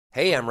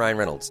Hey, I'm Ryan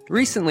Reynolds.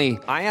 Recently,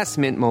 I asked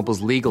Mint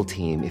Mobile's legal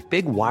team if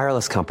big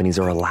wireless companies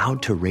are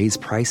allowed to raise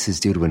prices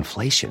due to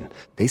inflation.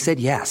 They said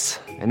yes.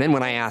 And then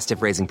when I asked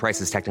if raising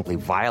prices technically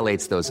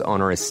violates those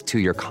onerous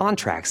two-year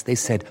contracts, they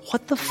said,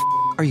 "What the f***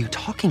 are you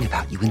talking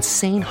about, you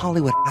insane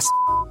Hollywood ass?"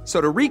 So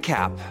to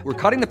recap, we're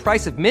cutting the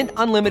price of Mint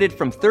Unlimited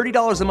from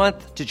 $30 a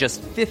month to just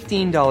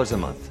 $15 a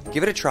month.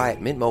 Give it a try at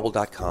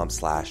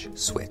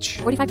mintmobile.com/switch.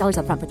 $45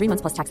 up front for 3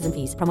 months plus taxes and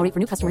fees. Promo rate for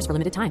new customers for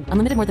limited time.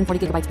 Unlimited more than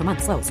 40 gigabytes per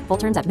month. Slows full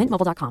terms at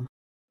mintmobile.com.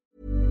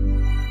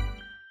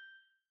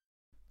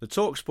 The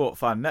TalkSport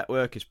Fan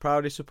Network is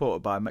proudly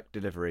supported by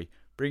McDelivery,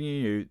 bringing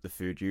you the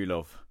food you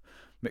love.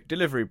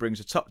 McDelivery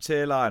brings a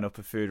top-tier lineup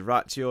of food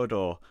right to your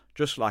door,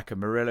 just like a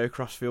Murillo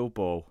Crossfield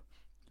ball.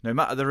 No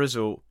matter the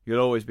result,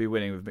 you'll always be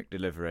winning with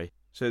McDelivery.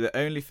 So the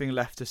only thing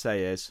left to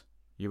say is,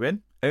 you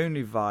win?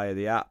 Only via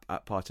the app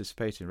at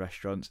participating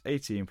restaurants.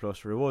 18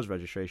 plus, rewards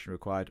registration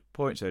required.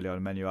 Points only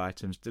on menu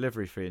items.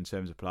 Delivery fee and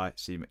terms apply.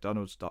 See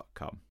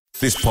mcdonalds.com.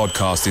 This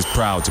podcast is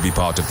proud to be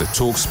part of the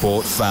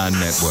TalkSport Fan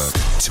Network.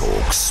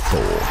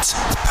 TalkSport.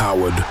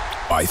 Powered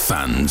by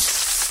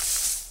fans.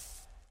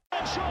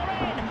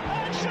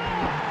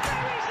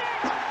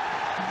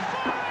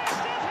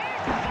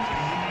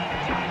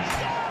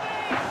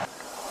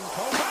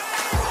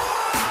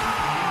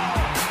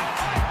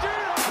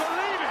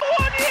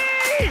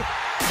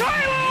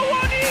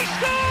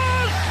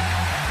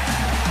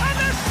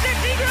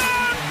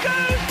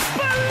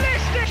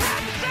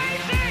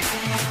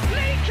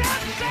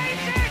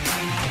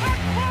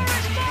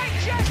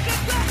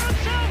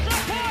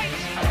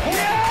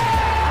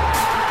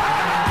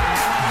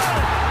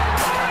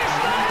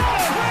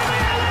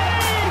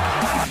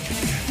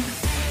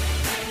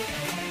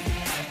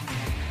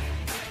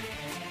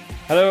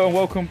 Hello and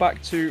welcome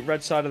back to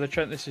Red Side of the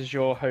Trent. This is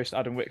your host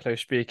Adam Wicklow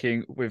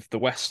speaking with the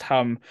West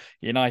Ham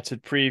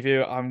United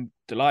preview. I'm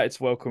delighted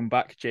to welcome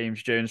back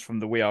James Jones from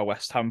the We Are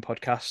West Ham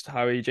podcast.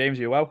 How are you, James?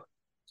 Are you well?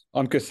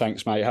 I'm good,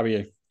 thanks, mate. How are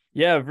you?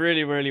 Yeah,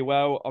 really, really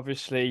well.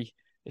 Obviously,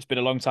 it's been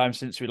a long time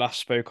since we last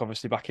spoke,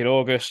 obviously back in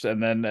August.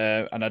 And then,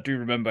 and I do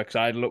remember because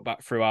I had looked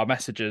back through our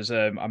messages,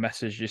 I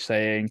messaged you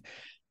saying,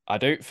 I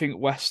don't think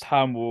West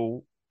Ham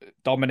will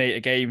dominate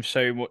a game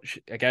so much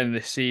again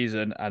this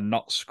season and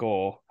not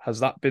score.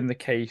 Has that been the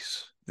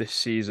case this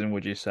season,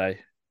 would you say?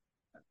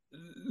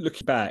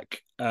 Looking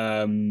back,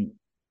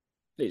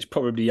 it's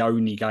probably the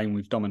only game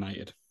we've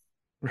dominated.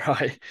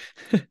 Right.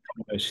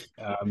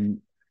 I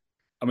mean,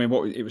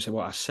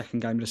 our second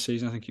game of the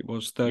season? I think it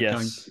was third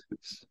game.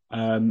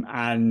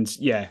 And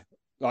yeah,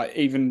 like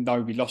even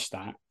though we lost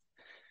that,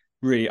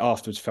 really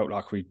afterwards felt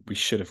like we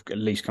should have at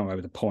least come away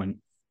with a point.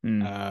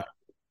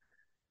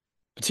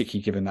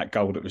 Particularly given that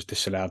goal that was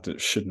disallowed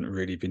that shouldn't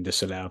really have been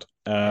disallowed.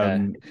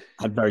 Had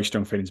very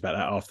strong feelings about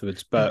that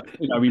afterwards. But,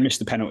 we missed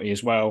the penalty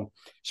as well.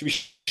 So we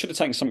should have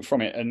taken something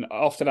from it. And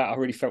after that, I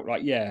really felt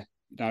like,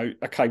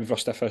 okay, we've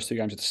lost our first 2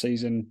 games of the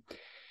season,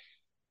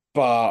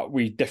 but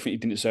we definitely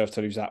didn't deserve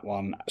to lose that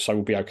one. So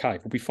we'll be okay.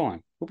 We'll be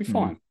fine.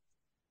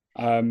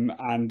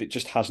 And it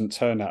just hasn't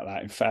turned out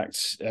that. In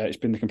fact, it's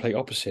been the complete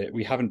opposite.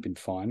 We haven't been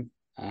fine.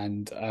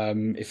 And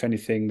if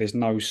anything, there's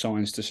no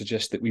signs to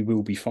suggest that we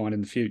will be fine in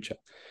the future.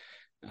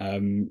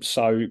 That's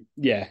the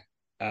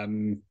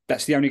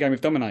only game we've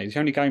dominated. It's the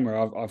only game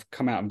where I've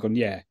come out and gone,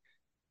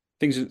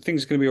 things are going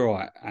to be all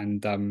right,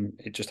 and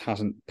it just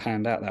hasn't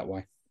panned out that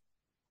way.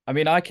 I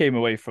mean, I came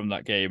away from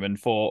that game and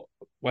thought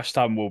West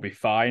Ham will be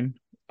fine.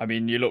 I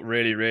mean, you look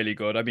really, really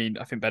good. I mean,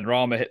 I think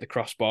Benrahma hit the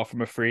crossbar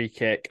from a free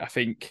kick. I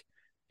think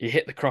he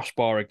hit the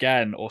crossbar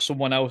again, or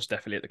someone else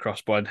definitely hit the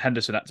crossbar, and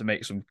Henderson had to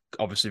make some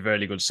obviously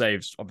very good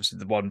saves. Obviously,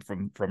 the one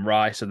from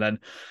Rice, and then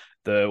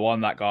the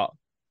one that got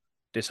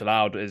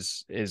disallowed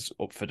is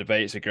up for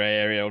debate. It's a grey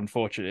area.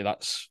 Unfortunately,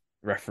 that's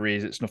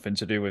referees. It's nothing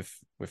to do with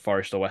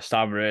Forest or West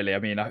Ham, really. I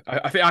mean, I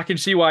think I can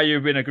see why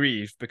you've been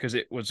aggrieved, because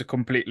it was a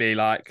completely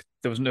there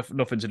was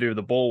nothing to do with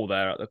the ball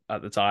there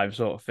at the time,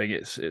 sort of thing.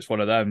 It's one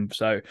of them.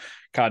 So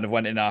kind of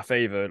went in our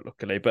favour,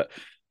 luckily. But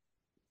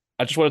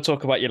I just want to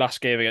talk about your last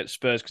game against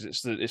Spurs,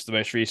 because it's the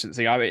most recent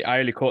thing. I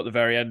only caught the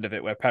very end of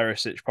it where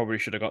Perisic probably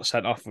should have got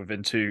sent off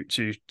within two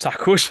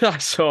tackles I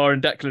saw,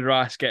 and Declan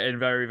Rice getting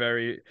very,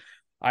 very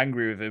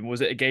angry with him.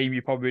 Was it a game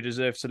you probably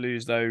deserved to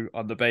lose, though,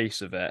 on the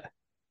base of it?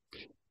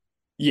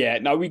 Yeah,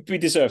 no, we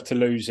deserve to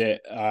lose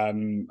it.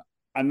 And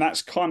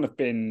that's kind of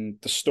been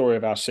the story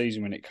of our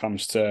season when it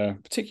comes to,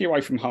 particularly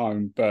away from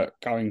home, but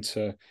going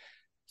to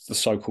the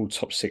so-called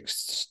top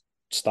 6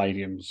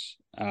 stadiums.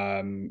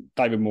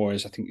 David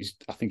Moyes, I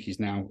think he's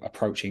now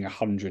approaching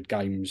 100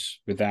 games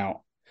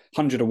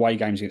 100 away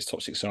games against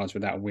top 6 sides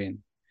without a win.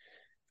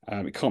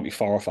 It can't be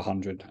far off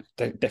 100,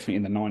 definitely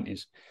in the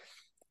 90s.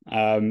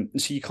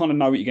 So you kind of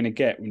know what you're going to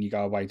get when you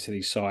go away to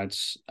these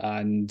sides,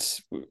 and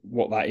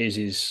what that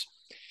is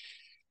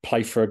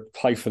play for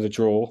the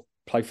draw,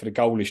 play for the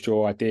goalless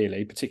draw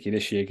ideally, particularly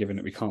this year given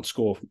that we can't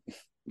score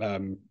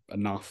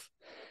enough,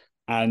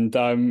 and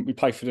we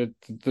played for the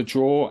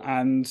draw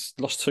and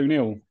lost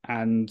 2-0.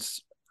 And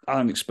I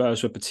don't think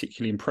Spurs were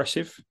particularly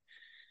impressive,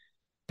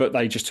 but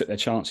they just took their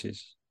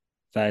chances.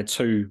 They had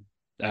two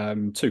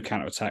 2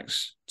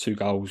 counter-attacks, 2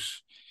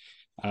 goals.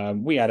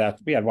 We had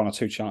one or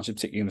two chances,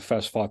 particularly in the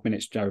first 5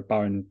 minutes. Jared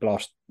Bowen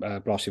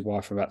blasted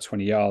wide for about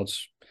 20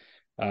 yards.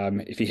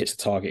 If he hits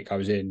the target, it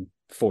goes in.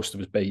 Forster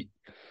was beat.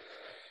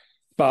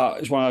 But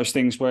it's one of those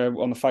things where,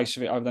 on the face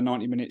of it, over the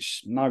 90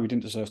 minutes, no, we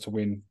didn't deserve to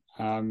win.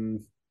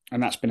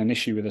 And that's been an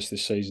issue with us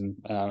this season.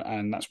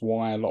 And that's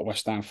why a lot of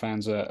West Ham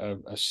fans are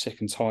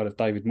sick and tired of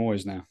David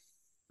Moyes now.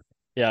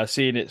 Yeah, I've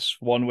seen it's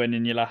 1 win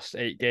in your last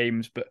 8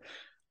 games, but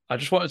I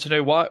just wanted to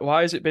know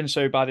why has it been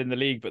so bad in the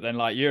league, but then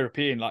like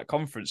European, like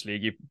Conference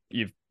League,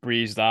 you've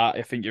breezed that.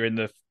 I think you're in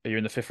the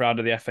 5th round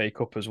of the FA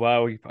Cup as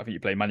well. I think you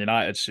play Man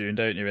United soon,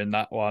 don't you? In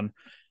that one,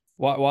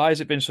 why has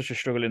it been such a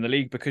struggle in the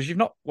league? Because you've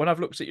not, when I've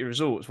looked at your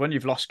results, when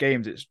you've lost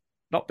games, it's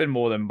not been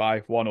more than by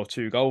 1 or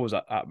 2 goals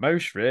at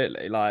most,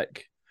 really.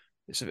 Like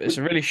it's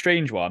a really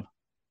strange one.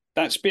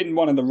 That's been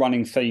one of the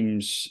running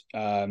themes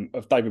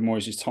of David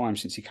Moyes' time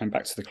since he came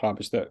back to the club,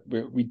 is that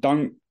we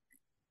don't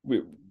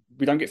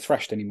get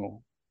thrashed anymore.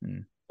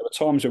 There are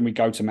times when we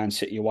go to Man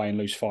City away and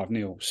lose 5-0,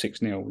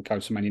 6-0. We go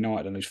to Man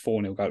United and lose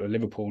 4-0, go to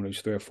Liverpool and lose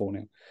 3 or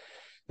 4-0.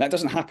 That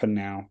doesn't happen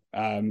now.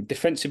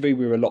 Defensively,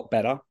 we're a lot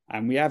better,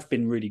 and we have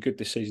been really good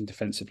this season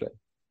defensively.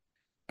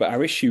 But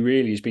our issue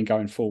really has been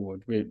going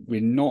forward.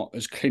 We're not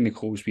as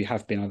clinical as we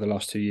have been over the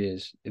last 2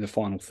 years in the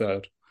final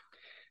third.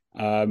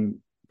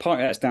 Part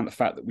of that's down to the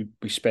fact that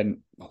we spent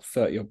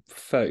 30 or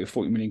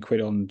 40 million quid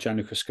on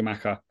Gianluca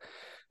Scamacca,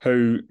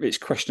 who it's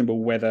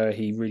questionable whether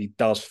he really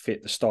does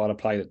fit the style of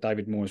play that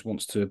David Moyes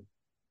wants to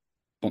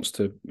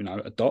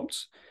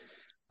adopt.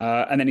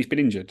 And then he's been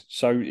injured,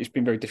 so it's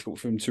been very difficult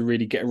for him to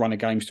really get a run of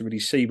games to really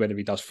see whether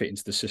he does fit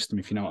into the system,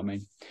 if you know what I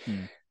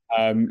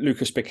mean.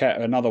 Lucas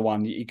Paqueta, another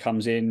one. He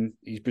comes in,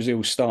 he's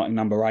Brazil's starting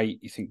number 8.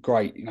 You think,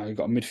 great, you've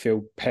got a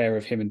midfield pair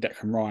of him and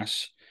Declan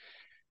Rice.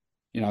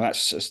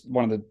 That's as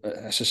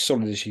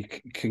solid as you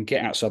can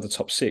get outside the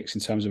top 6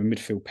 in terms of a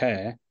midfield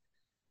pair.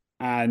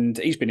 And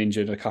he's been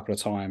injured a couple of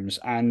times.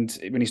 And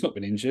when he's not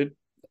been injured,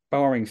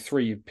 barring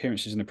 3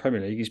 appearances in the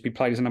Premier League, he's been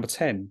played as a number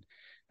 10.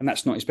 And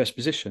that's not his best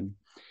position.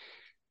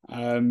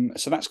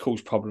 So that's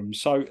caused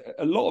problems. So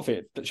a lot of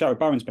it, that Jared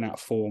Bowen's been out of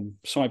form.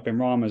 Said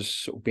Benrahma's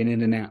sort of been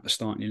in and out the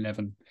starting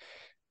 11.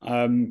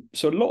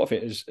 So a lot of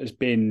it has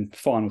been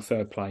final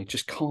third play.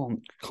 Just can't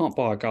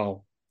buy a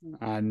goal.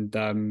 And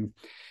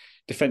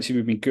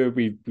defensively, we've been good.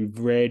 We've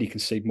rarely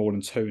conceded more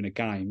than 2 in a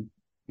game.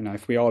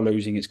 If we are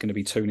losing, it's going to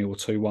be 2-0 or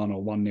 2-1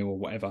 or 1-0 or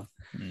whatever.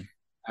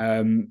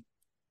 But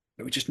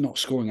we're just not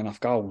scoring enough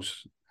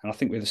goals. And I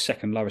think we're the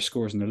second lowest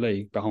scorers in the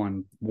league,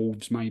 behind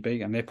Wolves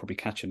maybe, and they're probably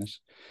catching us.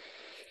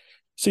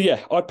 So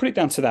yeah, I'd put it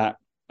down to that.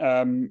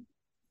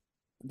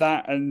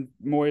 That and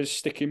Moyes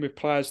sticking with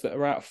players that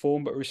are out of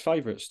form but are his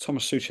favourites.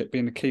 Thomas Souček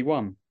being the key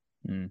one.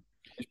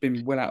 He's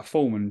been well out of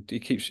form, and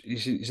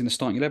he's in the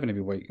starting 11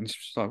 every week. And it's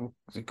just like, well,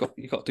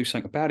 you've got to do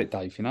something about it,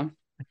 Dave.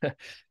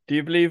 Do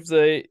you believe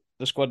the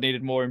squad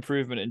needed more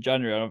improvement in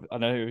January? I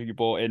know you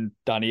brought in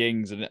Danny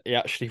Ings, and he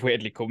actually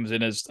weirdly comes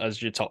in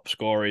as your top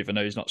scorer, even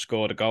though he's not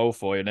scored a goal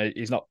for you.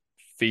 He's not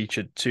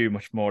featured too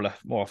much more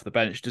off the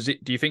bench. Do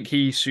you think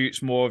he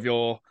suits more of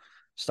your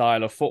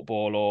style of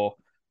football, or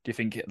do you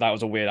think that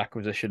was a weird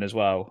acquisition as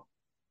well?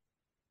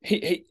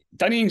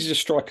 Danny Ings is a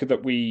striker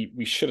that we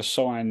should have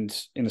signed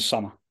in the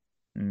summer.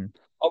 I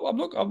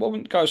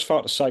wouldn't go as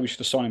far to say we should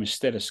have signed him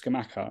instead of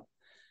Scamacca,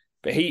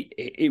 but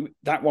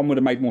that one would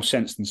have made more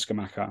sense than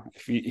Scamacca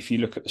if you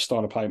look at the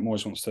style of play that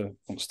Moyes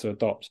wants to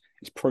adopt.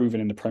 It's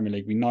proven in the Premier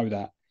League. We know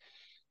that.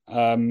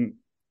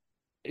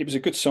 It was a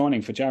good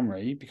signing for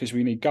January because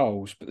we need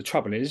goals, but the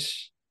trouble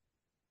is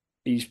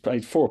he's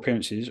played 4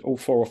 appearances, all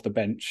 4 off the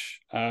bench,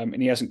 and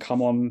he hasn't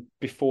come on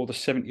before the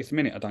 70th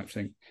minute, I don't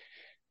think.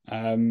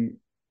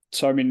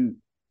 So I mean,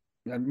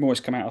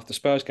 Moyes come out after the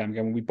Spurs game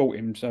again when we bought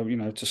him, so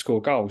to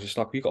score goals. It's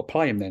like, you've got to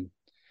play him then.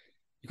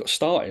 You've got to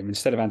start him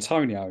instead of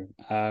Antonio.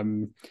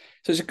 So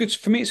it's a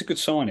good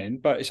signing,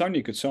 but it's only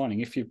a good signing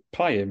if you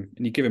play him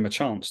and you give him a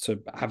chance to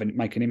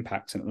make an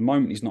impact. And at the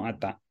moment, he's not had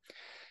that.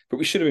 But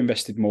we should have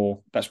invested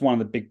more. That's one of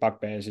the big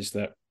bugbears, is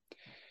that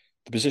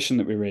the position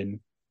that we're in,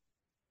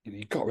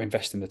 you've got to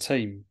invest in the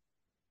team.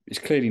 It's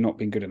clearly not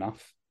been good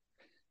enough.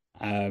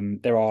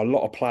 There are a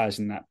lot of players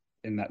in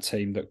that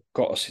team that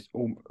got us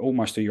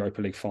almost to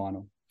Europa League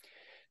final,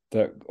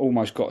 that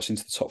almost got us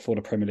into the top 4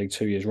 of the Premier League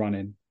 2 years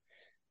running.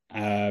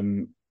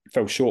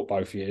 Fell short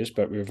both years,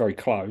 but we were very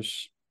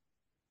close.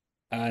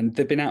 And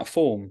they've been out of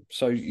form,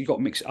 so you've got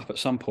to mix it up at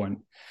some point.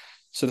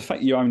 So the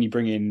fact you only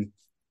bring in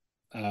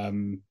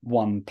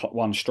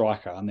one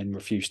striker and then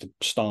refuse to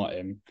start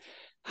him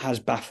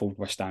has baffled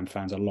West Ham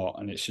fans a lot,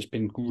 and it's just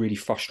been really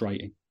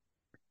frustrating.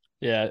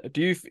 Yeah.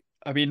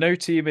 No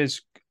team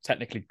is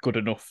technically good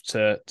enough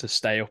to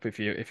stay up, if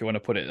you want to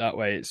put it that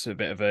way. It's a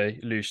bit of a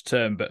loose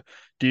term, but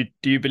do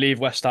you believe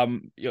West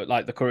Ham,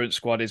 like the current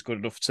squad, is good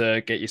enough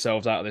to get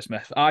yourselves out of this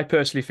mess? I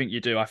personally think you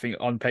do. I think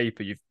on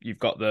paper you've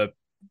got the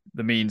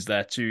means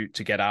there to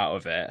get out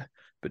of it.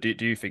 But do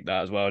you think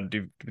that as well? And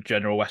do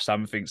general West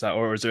Ham thinks that,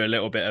 or is there a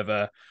little bit of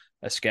a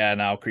scare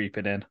now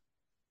creeping in?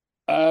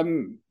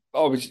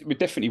 Oh, we're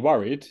definitely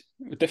worried.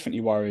 We're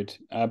definitely worried.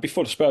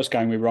 Before the Spurs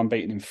game, we were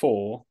unbeaten in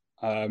 4.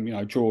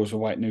 Draws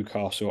away at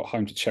Newcastle, at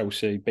home to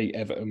Chelsea, beat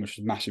Everton, which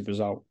was a massive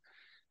result.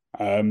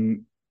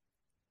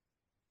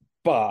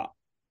 But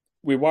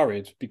we're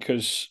worried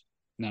because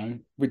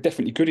we're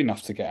definitely good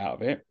enough to get out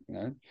of it.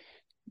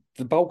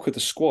 The bulk of the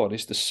squad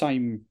is the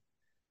same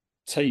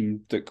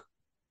team that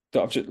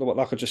I've just,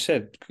 like I just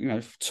said.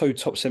 2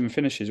 top 7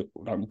 finishes,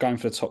 like going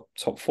for the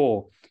top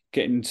 4,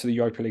 getting to the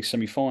Europa League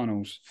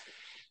semi-finals.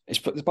 It's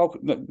the bulk.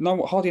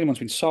 No, hardly anyone's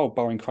been sold,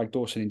 barring Craig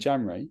Dawson in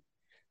January.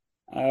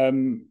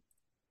 And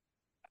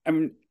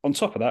on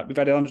top of that, we've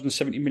had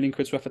 170 million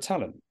quid's worth of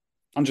talent,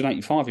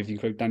 185 if you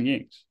include Danny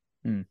Ings.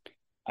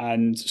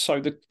 And so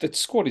the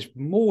squad is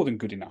more than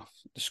good enough.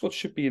 The squad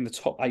should be in the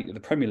top 8 of the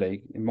Premier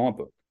League, in my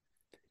book.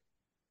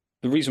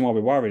 The reason why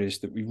we're worried is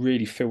that we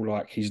really feel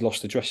like he's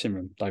lost the dressing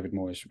room, David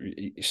Moyes.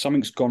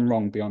 Something's gone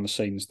wrong behind the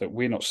scenes that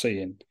we're not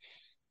seeing.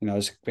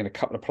 There's been a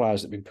couple of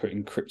players that have been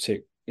putting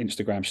cryptic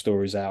Instagram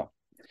stories out.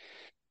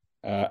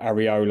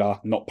 Areola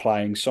not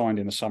playing, signed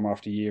in the summer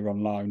after a year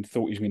on loan,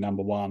 thought he was my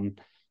number one.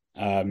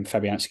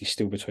 Fabianski's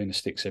still between the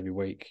sticks every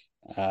week.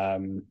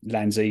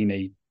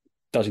 Lanzini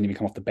doesn't even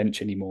come off the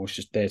bench anymore. It's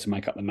just there to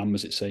make up the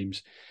numbers, it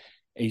seems.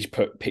 He's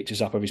put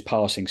pictures up of his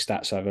passing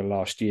stats over the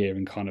last year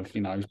and kind of,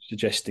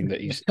 suggesting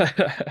that he's...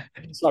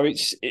 So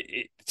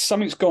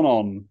something's gone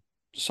on.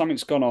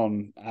 Something's gone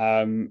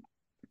on.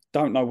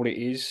 Don't know what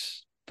it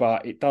is,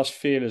 but it does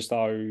feel as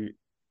though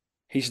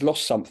he's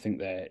lost something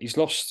there. He's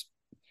lost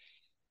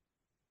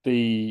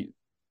the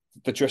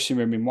dressing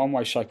room in one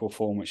way, shape or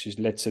form, which has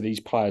led to these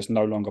players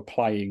no longer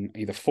playing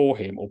either for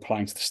him or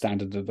playing to the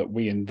standard that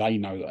we and they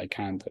know that they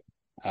can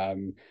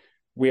do.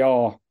 We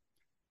are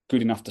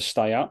good enough to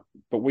stay up,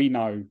 but we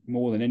know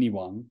more than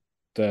anyone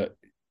that,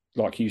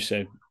 like you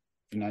said,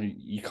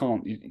 you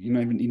can't,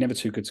 you're never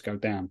too good to go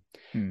down.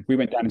 We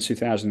went down in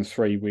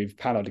 2003 with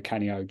Paolo Di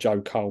Canio,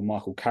 Joe Cole,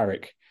 Michael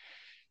Carrick,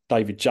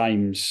 David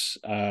James,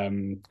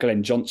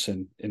 Glenn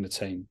Johnson in the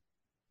team.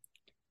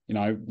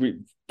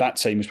 That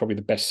team is probably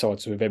the best side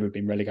to have ever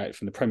been relegated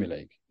from the Premier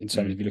League in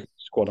terms of, if you look at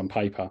the squad on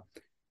paper.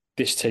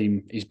 This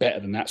team is better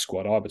than that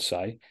squad, I would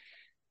say.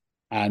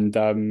 And,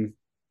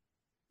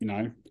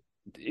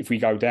 if we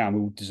go down,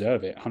 we'll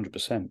deserve it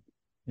 100%.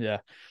 Yeah.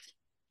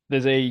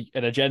 There's an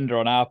agenda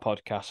on our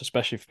podcast,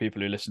 especially for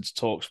people who listen to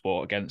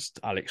TalkSport, against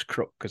Alex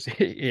Crook, because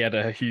he had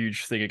a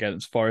huge thing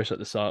against Forest at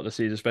the start of the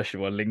season,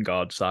 especially when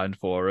Lingard signed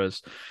for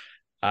us.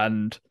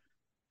 And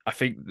I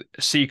think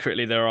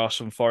secretly there are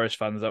some Forest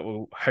fans that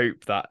will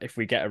hope that if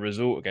we get a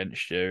result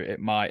against you, it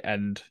might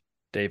end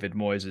David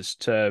Moyes'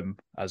 term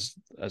as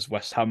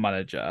West Ham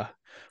manager.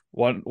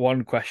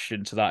 One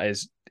question to that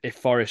is, if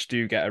Forest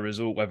do get a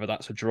result, whether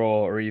that's a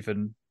draw or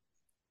even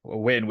a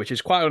win, which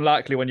is quite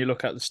unlikely when you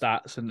look at the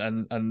stats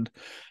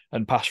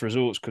and past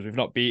results, because we've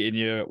not beaten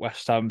you at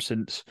West Ham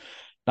since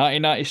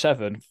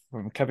 1997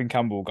 from Kevin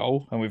Campbell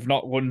goal, and we've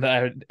not won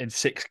there in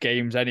 6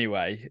 games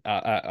anyway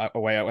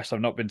away at West Ham.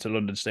 I've not been to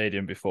London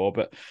Stadium before,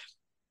 but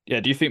yeah,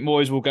 do you think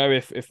Moyes will go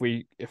if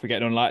we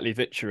get an unlikely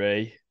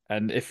victory?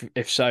 And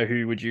if so,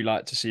 who would you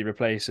like to see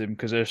replace him?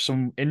 Because there's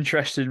some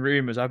interesting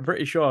rumours. I'm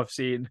pretty sure I've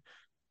seen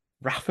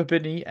Rafa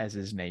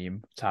Benitez's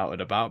name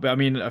touted about, but I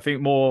mean, I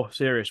think more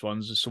serious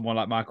ones is someone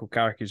like Michael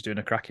Carrick is doing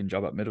a cracking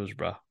job at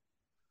Middlesbrough.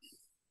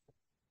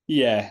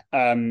 Yeah,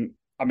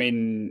 I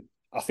mean,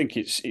 I think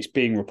it's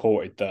being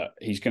reported that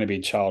he's going to be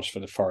in charge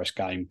for the Forest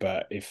game,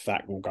 but if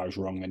that all goes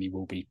wrong, then he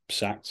will be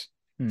sacked.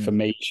 For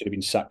me, he should have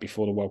been sacked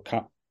before the World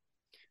Cup.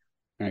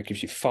 It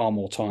gives you far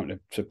more time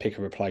to pick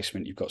a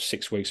replacement. You've got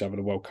 6 weeks over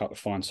the World Cup to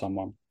find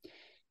someone,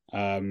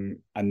 and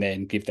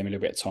then give them a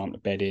little bit of time to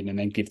bed in, and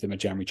then give them a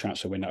January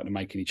transfer window to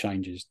make any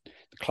changes.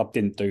 The club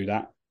didn't do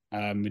that.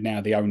 We're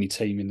now the only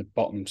team in the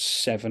bottom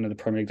 7 of the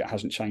Premier League that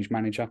hasn't changed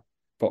manager,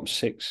 bottom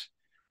 6.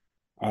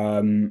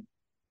 And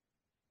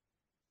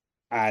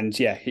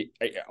yeah,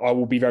 I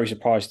will be very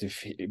surprised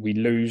if we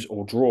lose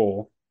or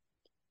draw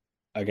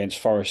against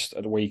Forest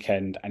at the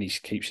weekend and he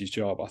keeps his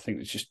job. I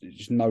think it's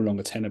just no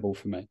longer tenable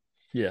for me.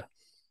 Yeah.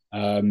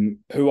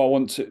 Who I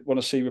want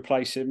to see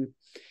replace him?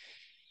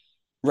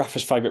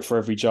 Rafa's favourite for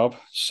every job,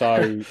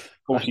 so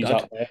he's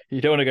up there. You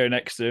don't want to go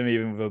next to him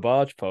even with a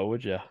barge pole,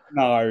 would you?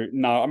 No.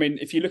 I mean,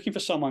 if you're looking for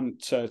someone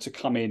to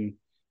come in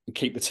and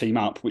keep the team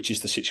up, which is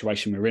the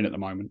situation we're in at the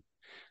moment,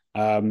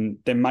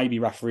 then maybe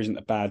Rafa isn't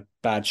a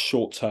bad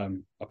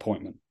short-term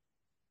appointment.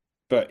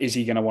 But is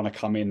he going to want to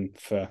come in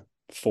for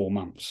 4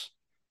 months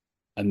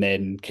and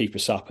then keep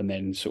us up and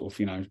then sort of,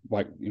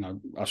 wait,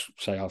 I should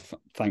say,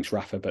 thanks,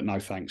 Rafa, but no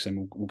thanks,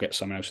 and we'll get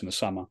someone else in the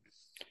summer.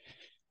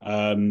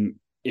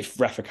 If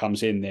Rafa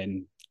comes in,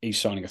 then he's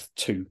signing a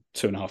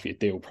 2.5 year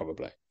deal,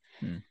 probably.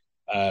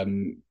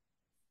 Don't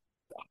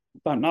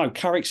know.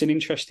 Carrick's an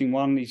interesting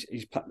one.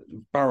 He's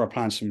Borough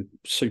playing some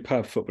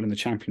superb football in the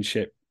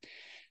Championship.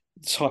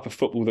 The type of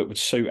football that would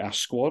suit our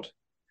squad.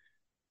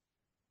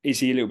 Is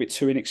he a little bit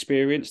too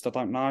inexperienced? I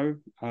don't know.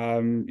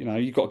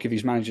 You've got to give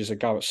these managers a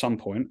go at some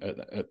point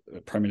at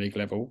Premier League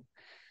level.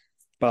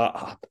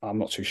 But I'm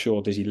not too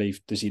sure. Does he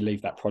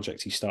leave that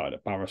project he started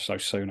at Borough so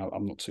soon?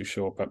 I'm not too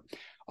sure. But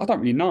I don't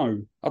really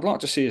know. I'd like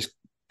to see us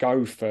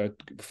go for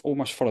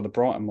almost follow the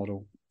Brighton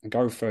model and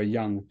go for a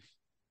young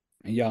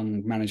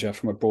manager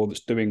from abroad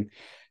that's doing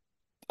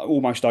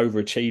almost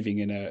overachieving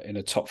in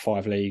a top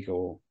 5 league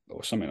or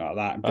something like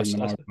that, and bring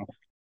them over.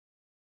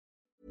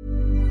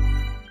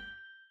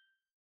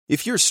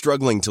 If you're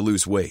struggling to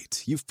lose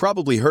weight, you've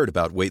probably heard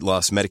about weight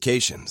loss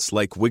medications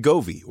like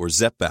Wegovy or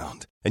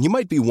Zepbound, and you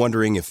might be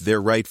wondering if they're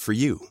right for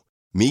you.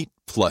 Meet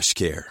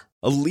PlushCare,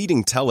 a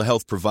leading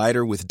telehealth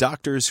provider with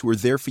doctors who are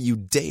there for you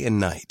day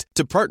and night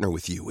to partner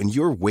with you in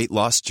your weight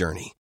loss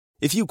journey.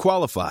 If you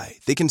qualify,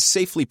 they can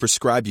safely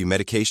prescribe you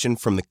medication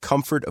from the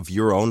comfort of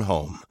your own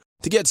home.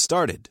 To get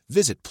started,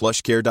 visit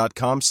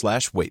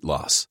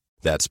plushcare.com/weightloss.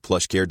 That's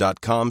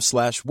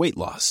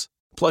plushcare.com/weightloss.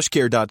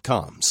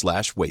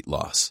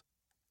 plushcare.com/weightloss.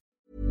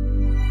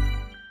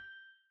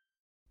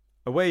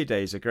 Away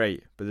days are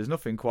great, but there's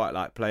nothing quite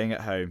like playing at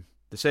home.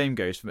 The same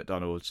goes for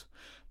McDonald's.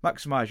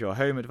 Maximise your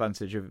home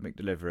advantage with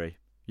McDelivery.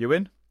 You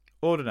win?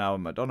 Order now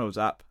on McDonald's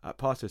app at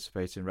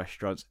participating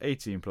restaurants.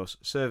 18 plus,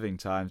 serving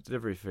times,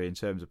 delivery fee and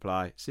terms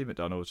apply. See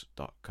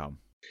mcdonalds.com.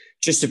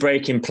 Just a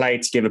break in play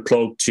to give a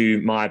plug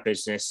to my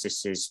business.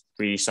 This is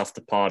Reese off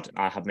the pod.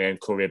 I have my own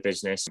courier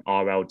business,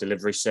 RL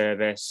delivery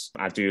service.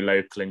 I do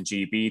local and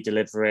GB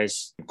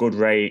deliveries, good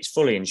rates,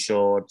 fully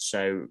insured.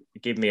 So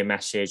give me a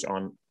message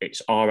on,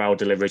 it's RL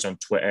deliveries on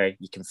Twitter.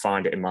 You can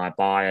find it in my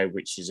bio,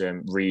 which is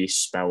Reese,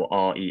 spelled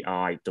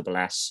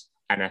REISS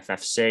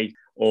NFFC.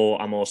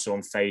 Or I'm also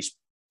on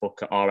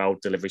Facebook at RL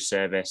delivery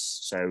service.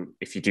 So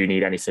if you do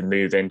need anything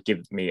moving,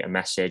 give me a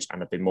message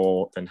and I'd be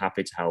more than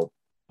happy to help.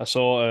 I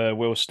saw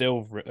Will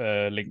Still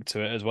linked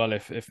to it as well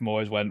if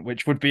Moyes went,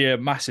 which would be a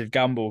massive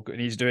gamble.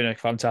 And he's doing a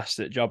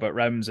fantastic job at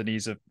Rems, and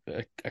he's a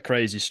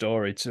crazy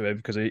story to him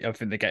because I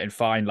think they're getting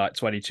fined like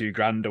 22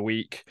 grand a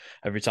week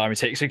every time he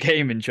takes a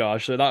game in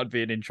charge. So that would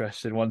be an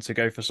interesting one to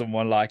go for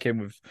someone like him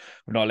with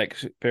not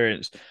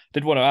experience.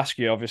 Did want to ask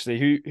you, obviously,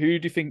 who do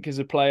you think is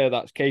a player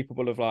that's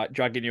capable of like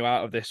dragging you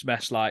out of this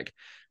mess, like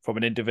from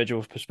an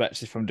individual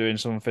perspective, from doing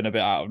something a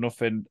bit out of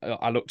nothing?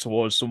 I look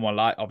towards someone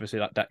like, obviously,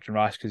 like Declan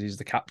Rice because he's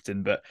the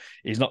captain, but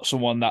he's not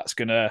someone that's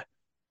going to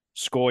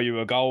score you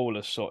a goal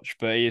as such,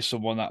 but he is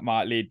someone that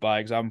might lead by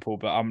example.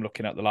 But I'm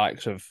looking at the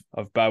likes of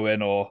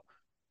Bowen or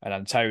an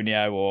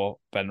Antonio or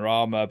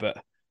Benrahma.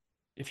 But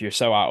if you're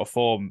so out of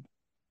form,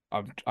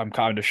 I'm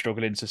kind of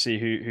struggling to see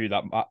who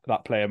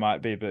that player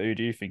might be. But who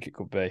do you think it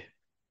could be?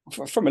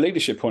 From a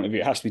leadership point of view,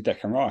 it has to be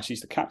Declan Rice.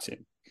 He's the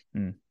captain.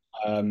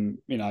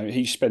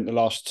 He spent the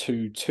last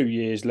two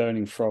years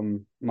learning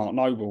from Mark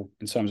Noble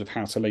in terms of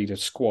how to lead a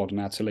squad and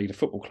how to lead a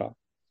football club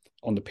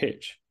on the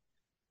pitch.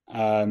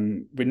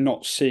 We're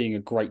not seeing a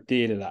great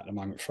deal of that at the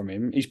moment from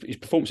him. His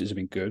performances have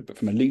been good, but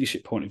from a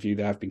leadership point of view,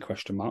 there have been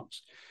question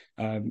marks.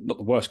 Not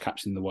the worst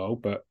captain in the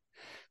world, but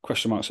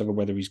question marks over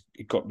whether he's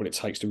got what it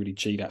takes to really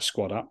G that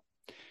squad up.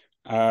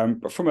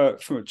 But from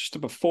just a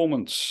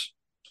performance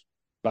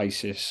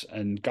basis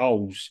and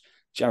goals,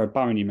 Jarrod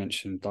Bowen, you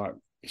mentioned, like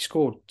he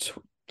scored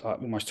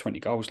almost 20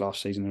 goals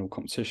last season in all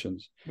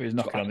competitions. He was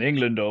knocking on the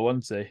England door,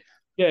 wasn't he?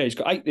 Yeah, he's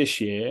got 8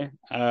 this year.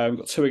 We've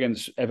got 2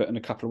 against Everton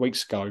a couple of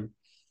weeks ago.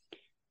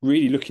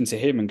 Really looking to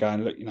him and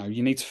going, look,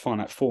 you need to find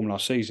that form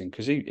last season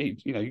because he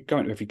you go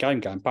into every game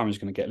going, Bowen's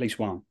going to get at least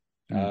one.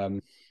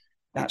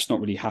 That's not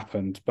really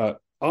happened. But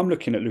I'm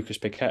looking at Lucas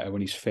Paqueta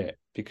when he's fit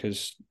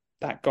because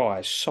that guy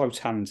is so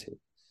talented.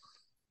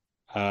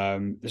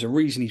 There's a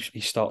reason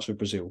he starts with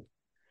Brazil.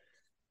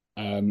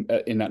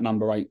 In that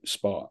number 8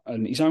 spot,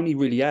 and he's only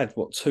really had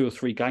 2 or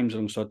 3 games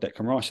alongside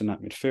Declan Rice in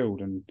that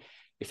midfield, and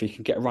if he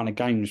can get a run of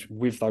games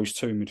with those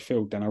 2 in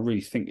midfield, then I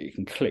really think it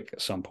can click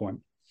at some point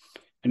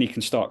and he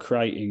can start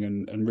creating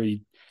and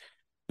really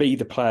be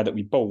the player that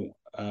we bought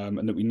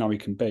and that we know he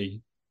can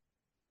be.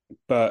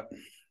 But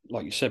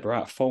like you said, we're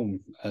out of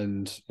form,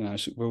 and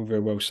we're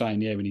very well saying,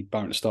 we need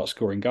Bowen to start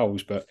scoring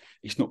goals, but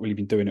he's not really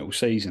been doing it all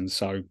season,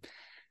 so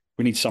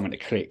we need something to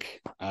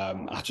click.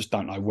 I just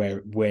don't know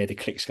where the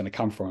click's going to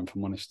come from, if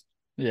I'm honest.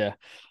 Yeah.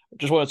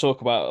 Just want to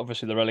talk about,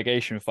 obviously, the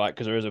relegation fight,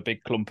 because there is a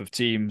big clump of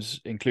teams,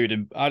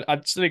 including,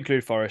 I'd still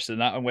include Forest in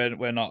that, and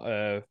we're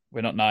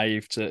not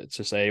naive to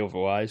say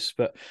otherwise.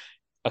 But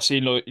I've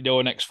seen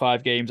your next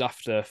 5 games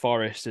after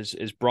Forest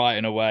is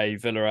Brighton away,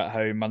 Villa at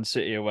home, Man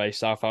City away,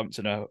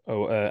 Southampton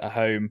at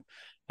home,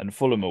 and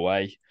Fulham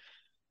away.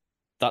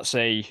 That's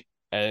a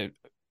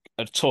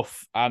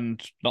tough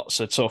and not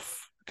so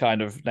tough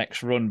kind of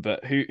next run.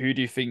 But who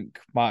do you think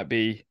might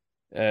be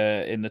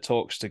in the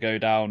talks to go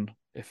down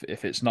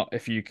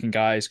if you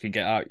guys can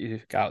get out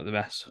of the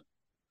mess?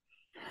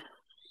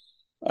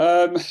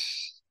 I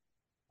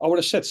would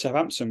have said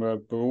Southampton were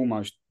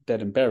almost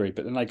dead and buried,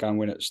 but then they go and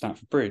win at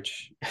Stamford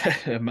Bridge.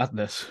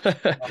 Madness.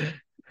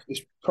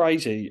 It's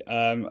crazy.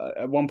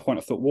 At one point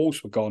I thought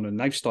Wolves were gone, and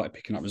they've started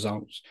picking up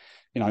results.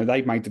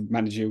 They made the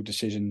managerial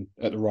decision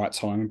at the right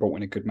time and brought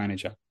in a good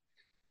manager.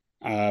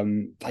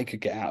 They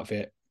could get out of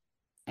it.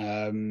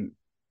 I'd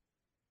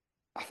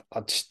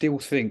still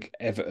think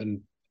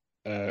Everton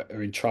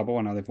are in trouble.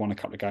 I know they've won a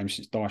couple of games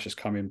since Dyche has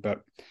come in, but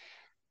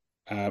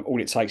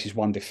all it takes is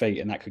one defeat,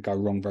 and that could go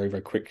wrong very,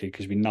 very quickly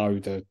because we know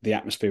the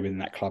atmosphere within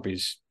that club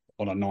is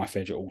on a knife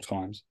edge at all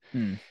times.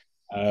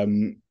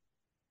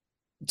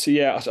 So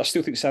yeah, I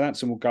still think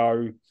Southampton will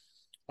go.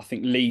 I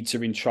think Leeds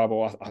are in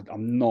trouble.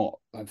 I'm not.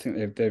 I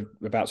think they're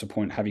about to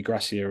appoint Javi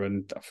Gracia,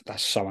 and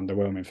that's so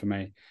underwhelming for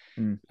me.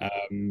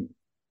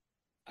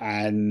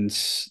 And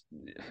it's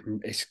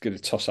going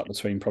to toss up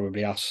between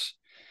probably us,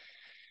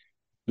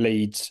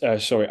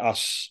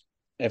 us,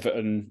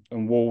 Everton,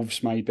 and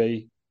Wolves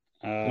maybe.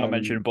 Not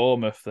mentioning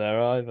Bournemouth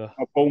there either.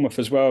 Bournemouth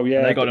as well, yeah.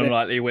 And they got an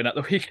unlikely win at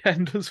the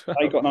weekend as well.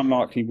 They got an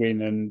unlikely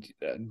win, and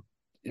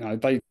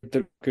they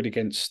did good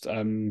against.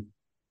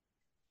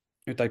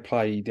 Who they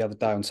play the other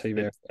day on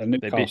TV?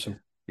 Newcastle.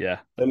 They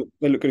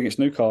look good against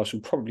Newcastle.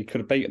 Probably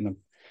could have beaten them.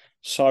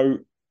 So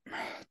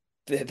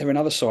they're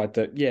another side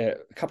that, a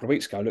couple of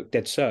weeks ago looked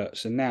dead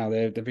certs, and now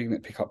they're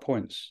beginning to pick up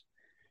points.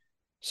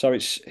 So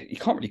you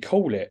can't really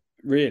call it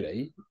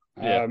really.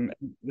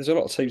 There's a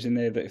lot of teams in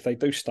there that if they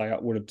do stay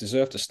up would have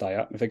deserved to stay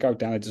up. If they go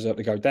down, they deserve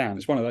to go down.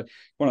 It's one of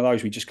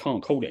those we just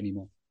can't call it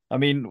anymore. I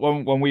mean,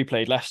 when we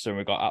played Leicester and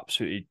we got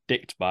absolutely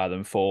dicked by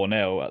them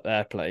 4-0 at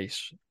their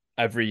place,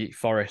 every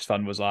Forest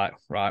fan was like,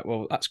 right,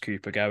 well, that's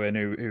Cooper going,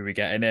 who are we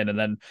getting in? And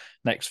then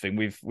next thing,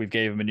 we've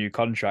gave him a new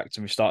contract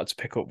and we started to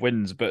pick up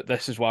wins. But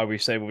this is why we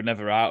say we're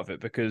never out of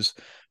it, because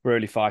we're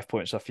only 5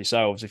 points off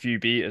yourselves. If you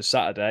beat us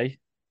Saturday,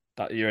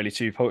 that you're only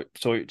 2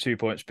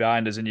 points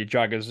behind us, and you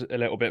drag us a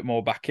little bit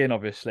more back in,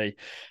 obviously.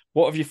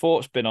 What have your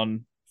thoughts been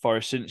on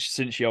Forest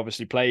since you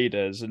obviously played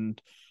us,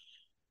 and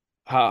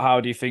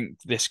how do you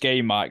think this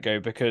game might go?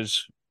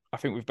 Because I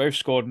think we've both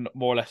scored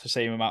more or less the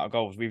same amount of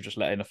goals. We've just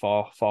let in a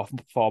far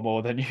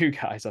more than you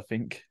guys, I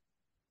think.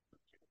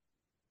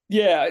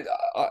 Yeah,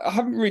 I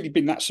haven't really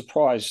been that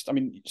surprised. I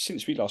mean,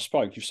 since we last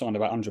spoke, you've signed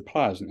about 100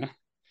 players, haven't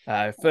you?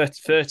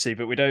 30,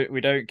 but we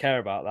don't care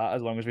about that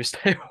as long as we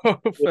stay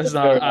up, as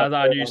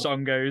our new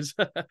song goes.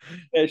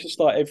 It's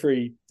just like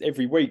every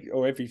week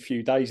or every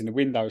few days in the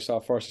window, so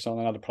Forest to sign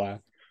another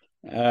player.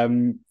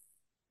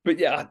 But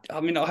yeah,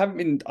 I mean, I haven't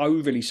been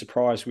overly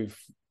surprised with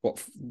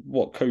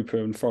what Cooper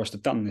and Forest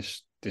have done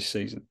this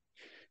season,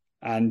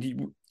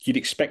 and you'd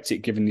expect it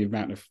given the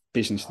amount of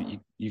business that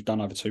you've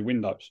done over 2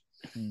 windows.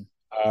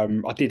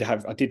 I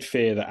did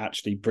fear that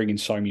actually bringing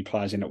so many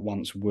players in at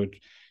once would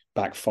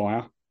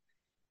backfire,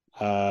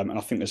 and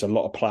I think there's a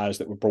lot of players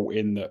that were brought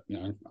in that,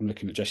 I'm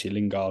looking at Jesse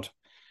Lingard.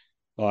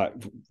 Like,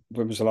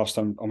 when was the last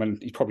time? I mean,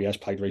 he probably has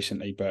played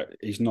recently, but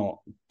he's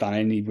not done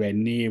anywhere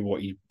near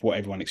what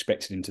everyone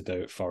expected him to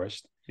do at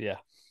Forest. Yeah,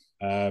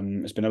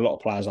 there's been a lot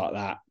of players like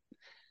that.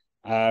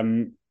 I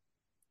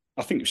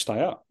think it'll stay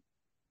up.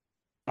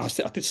 I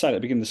did say at the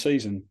beginning of the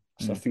season,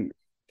 so I think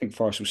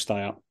Forest will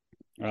stay up.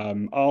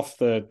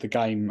 After the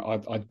game,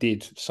 I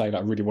did say that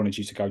I really wanted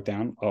you to go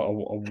down. I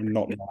will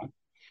not lie.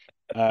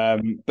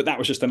 But that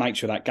was just the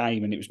nature of that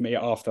game, and it was me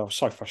after I was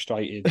so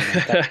frustrated.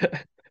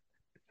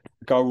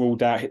 Goal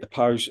ruled out, hit the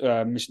post,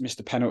 missed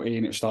the penalty,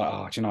 and it was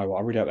like, do you know what?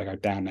 I really hope they go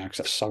down now because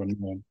that's so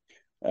annoying.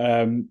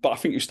 But I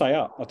think you'll stay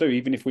up. I do.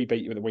 Even if we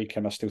beat you at the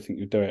weekend, I still think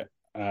you'll do it.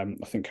 I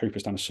think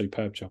Cooper's done a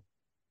superb job.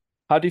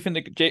 How do you think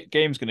the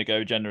game's going to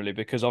go generally?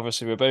 Because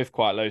obviously we're both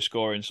quite low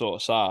scoring sort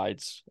of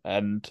sides,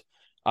 and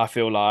I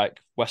feel like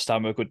West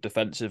Ham are good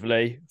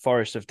defensively.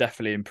 Forest have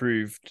definitely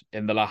improved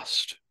in the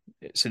last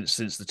since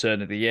the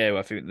turn of the year.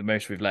 I think the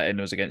most we've let in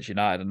was against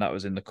United, and that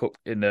was in the cup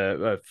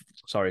around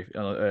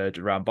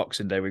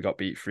Boxing Day. We got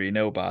beat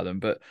 3-0 by them,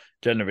 but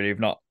generally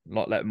we've not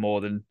let more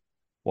than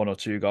 1 or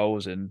 2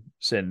 goals in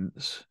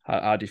since.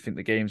 How do you think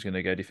the game's going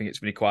to go? Do you think it's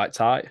going to be quite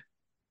tight?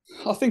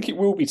 I think it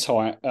will be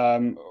tight,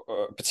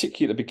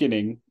 particularly at the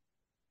beginning.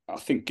 I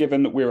think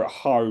given that we're at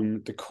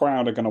home, the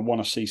crowd are going to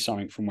want to see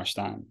something from West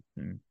Ham.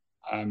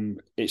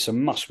 It's a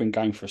must-win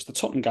game for us. The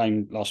Tottenham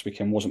game last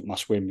weekend wasn't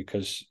must-win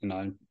because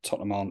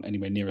Tottenham aren't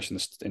anywhere near us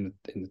in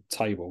the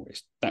table.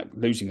 It's that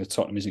losing to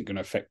Tottenham isn't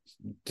going to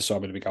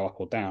decide whether we go up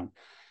or down.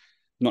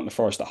 Not the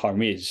Forest at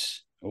home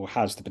is or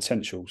has the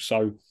potential.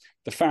 So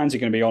the fans are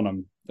going to be on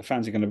them. The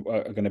fans are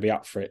going to be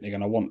up for it. They're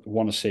going to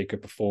want to see a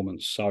good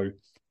performance. So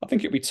I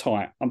think it'll be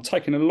tight. I'm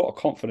taking a lot of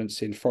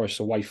confidence in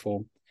Forest's away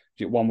form.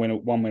 One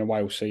win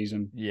away all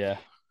season. Yeah,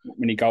 not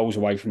many goals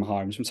away from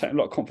home. So I'm taking a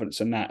lot of confidence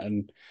in that.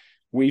 And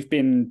we've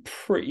been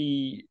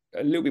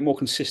a little bit more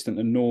consistent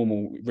than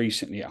normal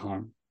recently at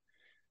home.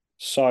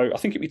 So I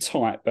think it'll be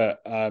tight, but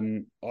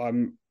I'm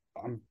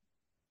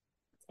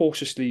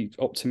cautiously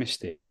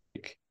optimistic.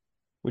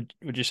 Would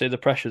you say the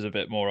pressure's a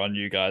bit more on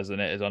you guys than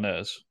it is on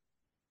us?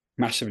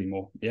 Massively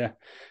more, yeah,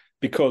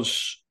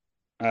 because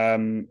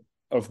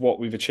of what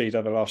we've achieved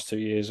over the last 2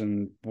 years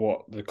and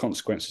what the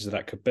consequences of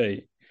that could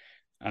be.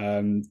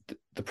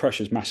 The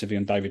pressure is massively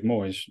on David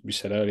Moyes. We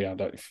said earlier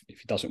that if he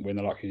doesn't win,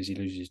 the likelihood is he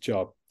loses his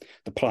job.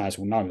 The players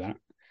will know that.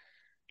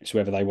 It's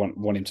whether they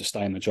want him to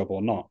stay in the job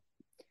or not.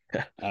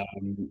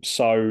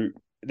 So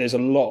there's a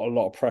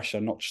lot of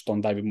pressure, not just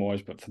on David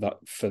Moyes, but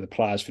for the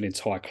players, for the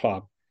entire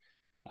club,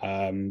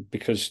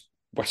 because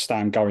West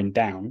Ham going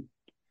down,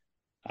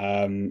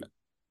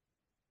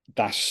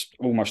 that's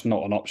almost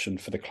not an option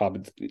for the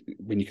club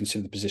when you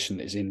consider the position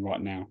that it's in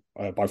right now,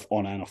 both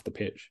on and off the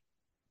pitch.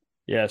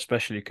 Yeah,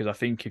 especially because I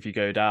think if you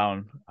go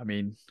down, I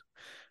mean,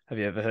 have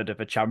you ever heard of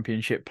a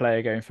Championship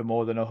player going for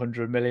more than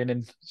 100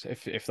 million?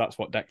 If that's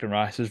what Declan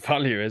Rice's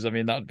value is, I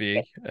mean, that'd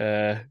be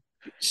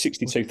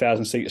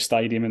 62,000 seat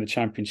stadium in the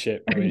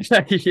Championship. I mean,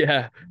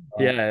 yeah.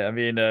 I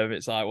mean,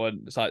 it's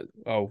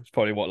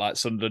probably what like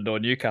Sunderland or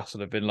Newcastle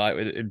have been like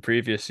in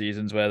previous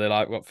seasons where they're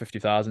like what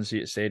 50,000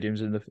 seat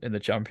stadiums in the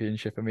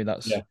Championship. I mean,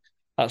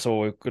 that's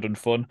all good and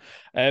fun.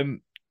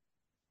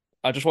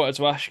 I just wanted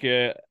to ask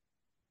you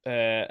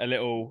a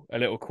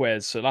little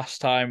quiz. So last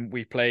time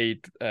we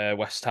played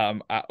West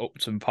Ham at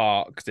Upton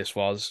Park, this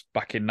was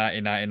back in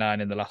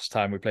 1999. In the last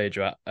time we played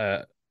you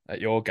at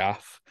your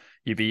gaff,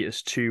 you beat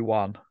us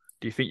 2-1.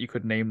 Do you think you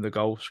could name the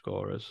goal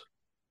scorers?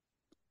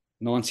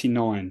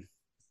 99.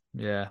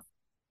 Yeah,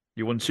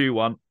 you won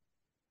 2-1.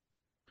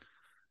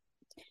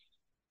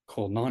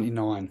 Cool,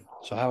 99.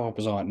 So how old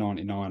was I at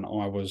 99?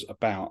 I was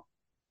about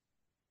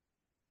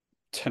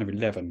 10 or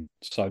 11.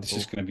 So this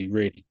is going to be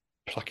really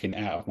plucking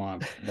out of my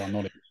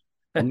knowledge.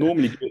 I'm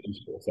normally good at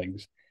these sort of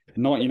things.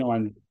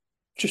 99,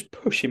 just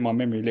pushing my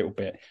memory a little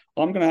bit.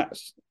 I'm going to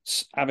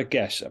have a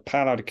guess at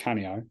Paolo Di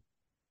Canio.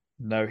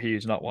 No,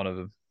 he's not one of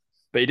them.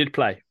 But he did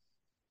play.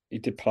 He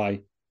did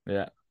play.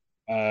 Yeah.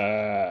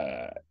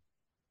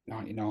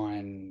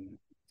 99.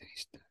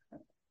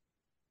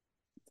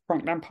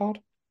 Frank Lampard?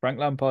 Frank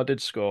Lampard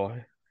did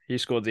score. He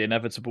scored the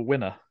inevitable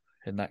winner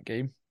in that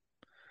game.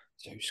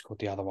 So who scored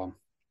the other one?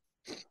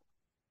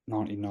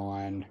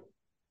 99.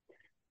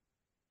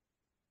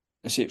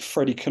 Is it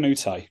Freddie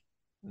Canute?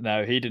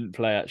 No, he didn't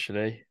play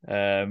actually.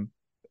 It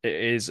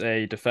is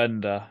a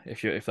defender.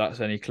 If that's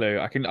any clue,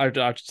 I'll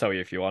just tell you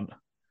if you want.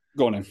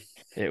 Go on then.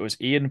 It was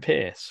Ian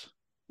Pearce.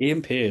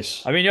 Ian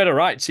Pearce. I mean, you had a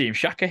right team.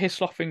 Shaka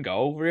Hislop in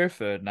goal, Rio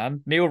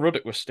Ferdinand, Neil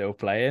Ruddock was still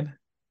playing.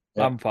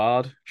 Yep.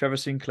 Lampard, Trevor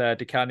Sinclair,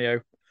 Di Canio,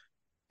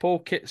 Paul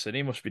Kitson.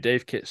 He must be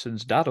Dave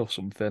Kitson's dad or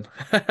something.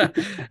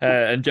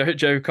 And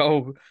Joe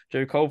Cole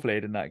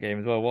played in that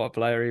game as well. What a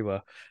player he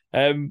were.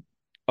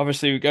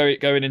 Obviously,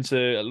 going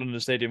into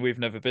London Stadium, we've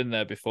never been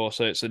there before,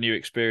 so it's a new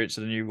experience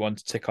and a new one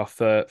to tick off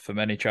for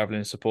many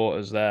travelling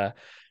supporters there.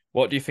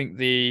 What do you think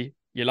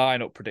your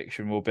lineup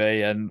prediction will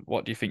be, and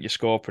what do you think your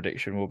score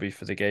prediction will be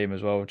for the game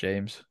as well,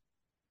 James?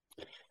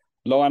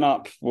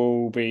 Lineup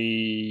will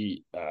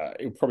be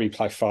it'll probably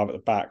play 5 at the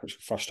back, which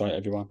will frustrate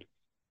everyone.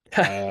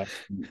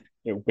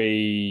 It'll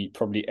be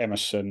probably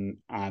Emerson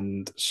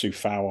and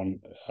Soufal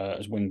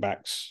as wing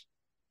backs.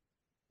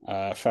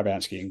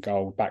 Fabianski in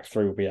goal. Back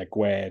 3 will be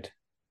Aguerd,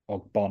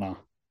 Ogbonna.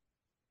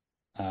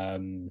 I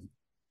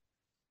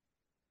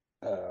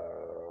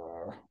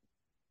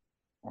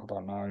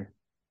don't know.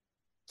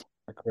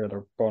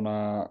 Aguerd,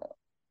 Ogbonna.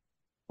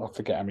 I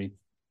forget how many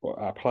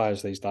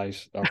players these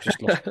days. I've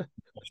just lost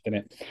in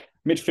it.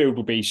 Midfield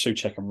will be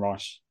Souček and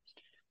Rice.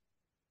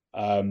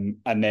 And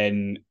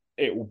then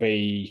it will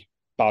be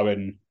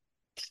Bowen,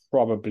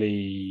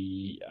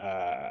 probably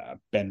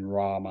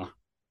Benrahma.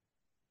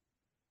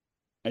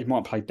 He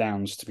might play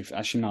Downs, to be fair.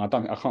 Actually, no,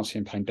 I can't see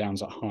him playing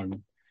Downs at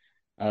home.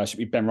 So it'll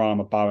be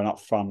Benrahma, Bowen up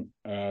front.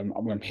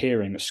 I'm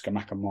hearing that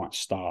Scamacca might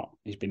start.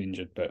 He's been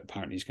injured, but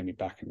apparently he's going to be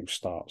back and he'll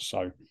start.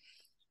 So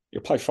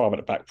he'll play 5 at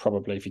the back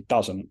probably. If he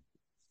doesn't,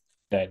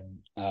 then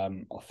I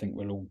think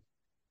we'll all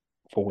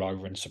fall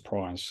over in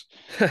surprise.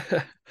 Played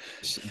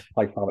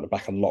 5 at the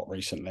back a lot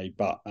recently,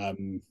 but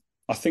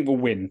I think we'll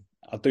win.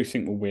 I do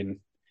think we'll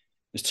win.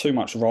 There's too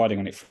much riding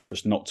on it for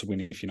us not to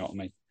win, if you know what I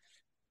mean.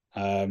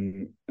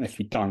 And if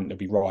we don't, there'll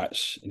be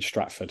riots in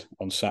Stratford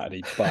on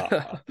Saturday, but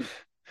I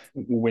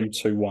think we'll win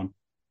 2-1.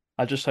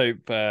 I just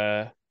hope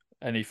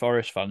any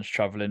Forest fans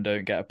travelling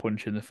don't get a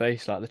punch in the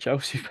face like the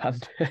Chelsea fan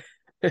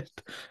did.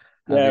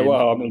 I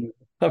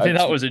mean,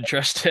 that was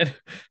interesting.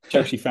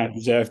 Chelsea fan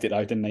deserved it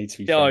though, didn't he? To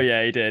be fair. fair.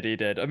 Yeah, he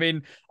did. I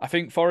mean, I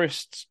think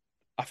Forest.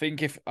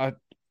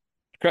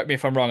 Correct me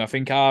if I'm wrong. I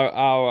think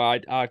our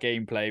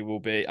gameplay will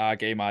be, our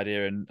game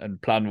idea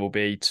and plan will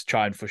be to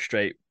try and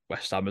frustrate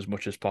West Ham as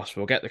much as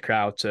possible, get the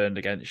crowd turned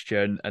against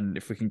you, and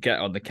if we can get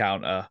on the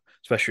counter,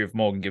 especially with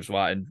Morgan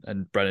Gibbs-White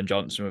and Brennan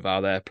Johnson with how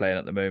they're playing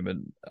at the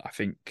moment, I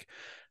think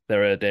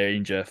they're a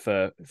danger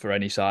for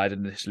any side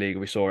in this league.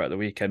 We saw it at the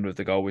weekend with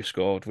the goal we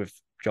scored with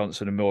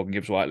Johnson and Morgan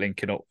Gibbs-White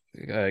linking up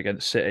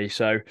against City.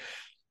 So,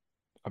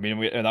 I mean,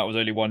 that was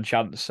only one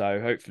chance. So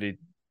hopefully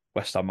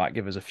West Ham might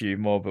give us a few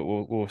more, but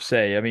we'll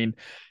see. I mean,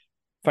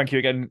 thank you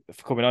again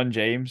for coming on,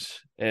 James.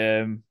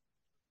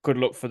 Good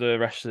luck for the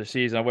rest of the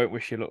season. I won't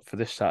wish you luck for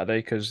this Saturday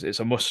because it's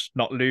a must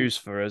not lose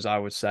for us, I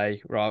would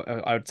say.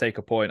 I would take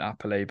a point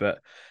happily, but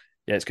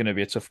yeah, it's going to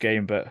be a tough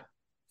game. But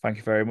thank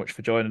you very much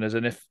for joining us.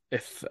 And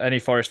if any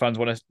Forest fans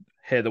want to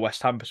hear the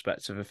West Ham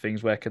perspective of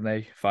things, where can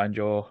they find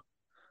your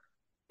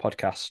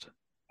podcast?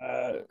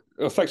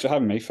 Well, thanks for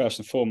having me. First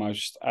and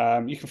foremost,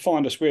 you can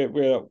find us. We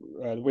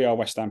are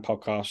West Ham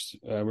Podcast.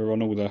 We're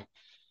on all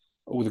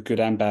the good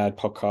and bad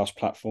podcast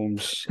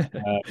platforms.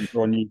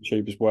 We're on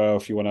YouTube as well.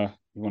 If you want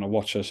to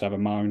watch us, have a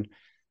moan,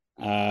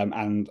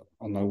 and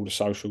on all the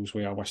socials,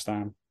 we are West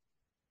Ham.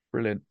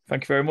 Brilliant.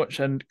 Thank you very much.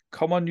 And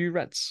come on, you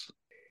Reds.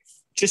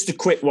 Just a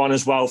quick one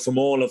as well from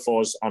all of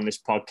us on this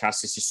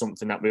podcast. This is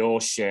something that we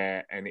all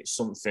share, and it's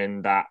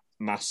something that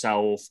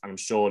myself and I'm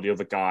sure the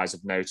other guys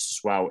have noticed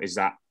as well, is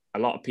that a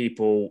lot of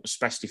people,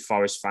 especially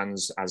Forest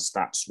fans, as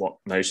that's what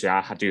mostly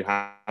I do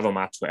have on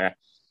my Twitter,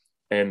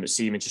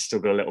 seeming to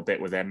struggle a little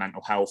bit with their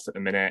mental health at the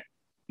minute.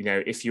 You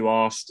know, if you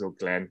are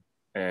struggling,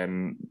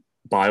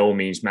 by all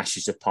means,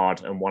 message the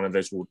pod and one of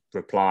us will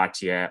reply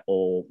to you,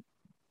 or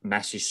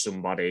message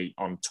somebody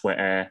on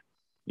Twitter.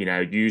 You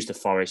know, use the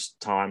Forest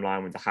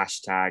timeline with the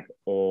hashtag,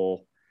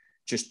 or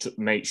just to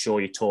make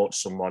sure you talk to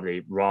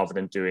somebody rather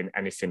than doing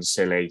anything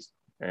silly.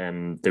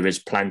 There is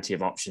plenty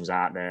of options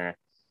out there.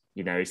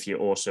 You know, if you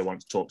also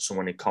want to talk to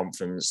someone in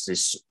confidence,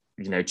 there's,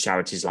 you know,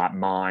 charities like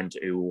Mind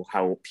who will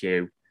help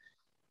you.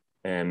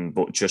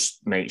 But just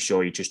make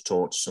sure you just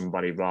talk to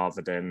somebody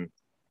rather than,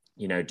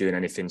 you know, doing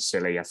anything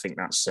silly. I think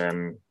that's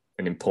an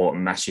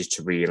important message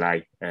to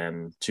relay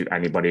to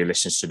anybody who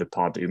listens to the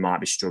pod who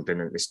might be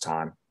struggling at this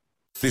time.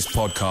 This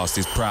podcast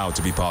is proud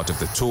to be part of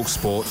the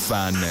TalkSport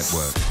Fan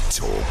Network.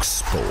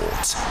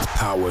 TalkSport.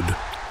 Powered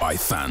by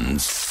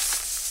fans.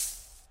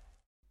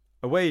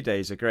 Away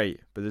days are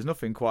great, but there's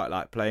nothing quite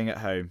like playing at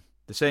home.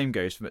 The same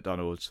goes for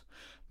McDonald's.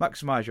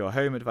 Maximise your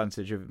home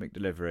advantage with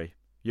McDelivery.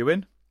 You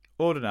in?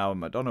 Order now on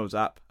McDonald's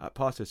app at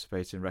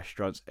participating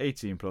restaurants.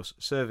 18+,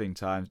 serving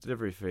times,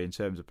 delivery fee and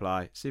terms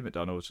apply. See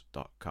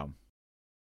mcdonalds.com.